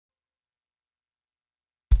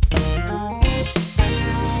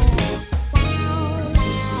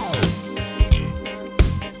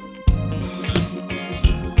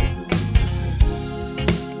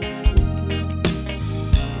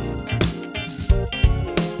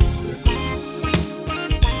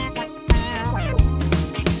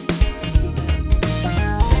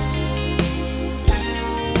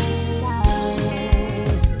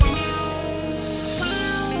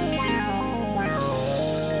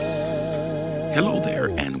Hello there,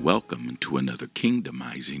 and welcome to another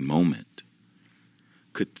kingdomizing moment.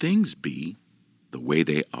 Could things be the way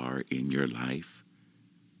they are in your life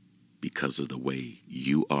because of the way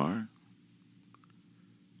you are?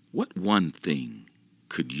 What one thing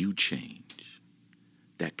could you change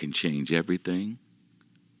that can change everything?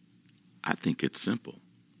 I think it's simple.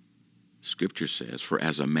 Scripture says, "For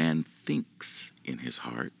as a man thinks in his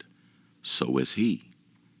heart, so is he."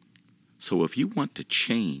 So if you want to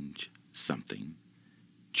change something,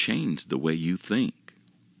 change the way you think.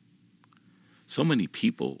 So many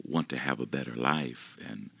people want to have a better life,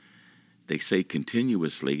 and they say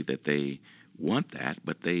continuously that they want that,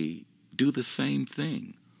 but they do the same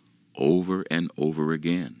thing over and over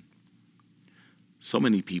again. So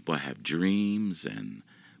many people have dreams,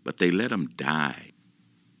 but they let them die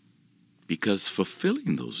because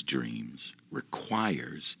fulfilling those dreams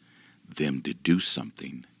requires them to do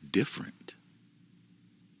something different.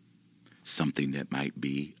 Something that might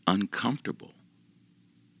be uncomfortable,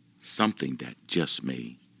 something that just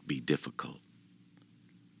may be difficult.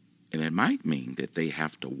 And it might mean that they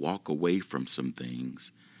have to walk away from some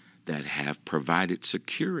things that have provided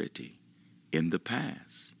security in the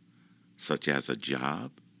past, such as a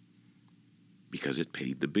job, because it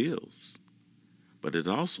paid the bills. But it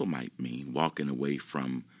also might mean walking away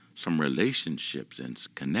from some relationships and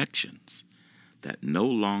connections that no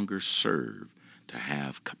longer serve to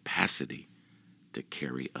have capacity to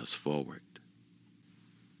carry us forward.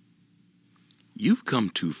 You've come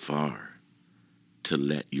too far to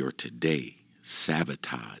let your today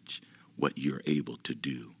sabotage what you're able to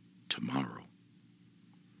do tomorrow.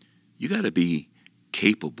 You got to be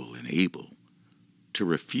capable and able to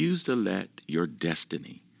refuse to let your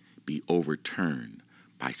destiny be overturned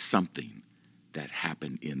by something that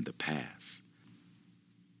happened in the past.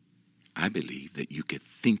 I believe that you could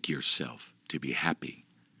think yourself to be happy.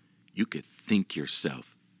 You could think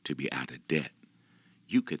yourself to be out of debt.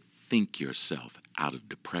 You could think yourself out of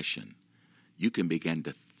depression. You can begin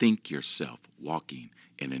to think yourself walking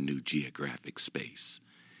in a new geographic space.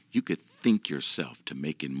 You could think yourself to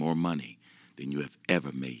making more money than you have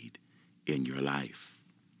ever made in your life.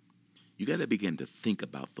 You got to begin to think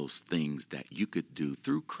about those things that you could do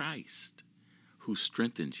through Christ, who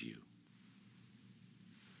strengthens you.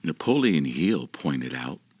 Napoleon Hill pointed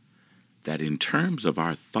out that in terms of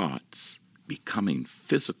our thoughts becoming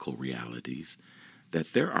physical realities,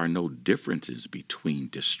 that there are no differences between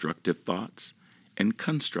destructive thoughts and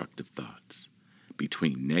constructive thoughts,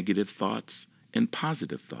 between negative thoughts and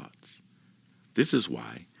positive thoughts. This is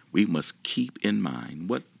why we must keep in mind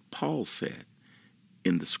what Paul said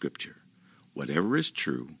in the Scripture. Whatever is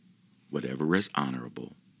true, whatever is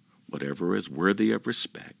honorable, whatever is worthy of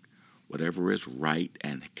respect, whatever is right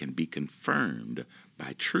and can be confirmed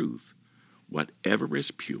by truth, whatever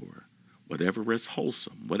is pure, whatever is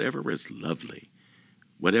wholesome, whatever is lovely,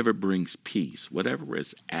 whatever brings peace, whatever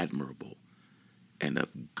is admirable and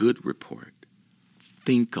of good report,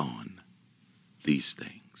 think on these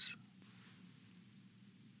things.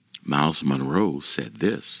 Miles Monroe said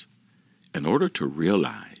this: in order to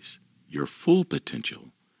realize your full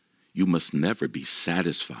potential, you must never be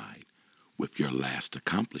satisfied with your last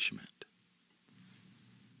accomplishment.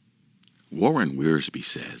 Warren Wiersbe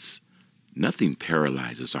says, nothing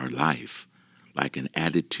paralyzes our life like an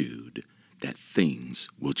attitude that things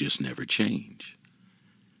will just never change.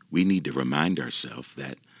 We need to remind ourselves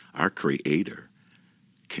that our Creator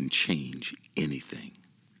can change anything.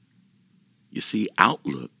 You see,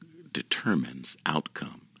 outlook determines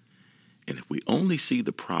outcome. And if we only see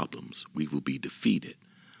the problems, we will be defeated.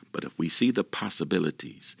 But if we see the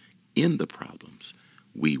possibilities in the problems,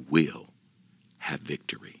 we will have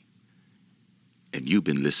victory. And you've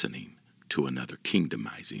been listening to another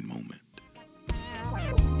kingdomizing moment.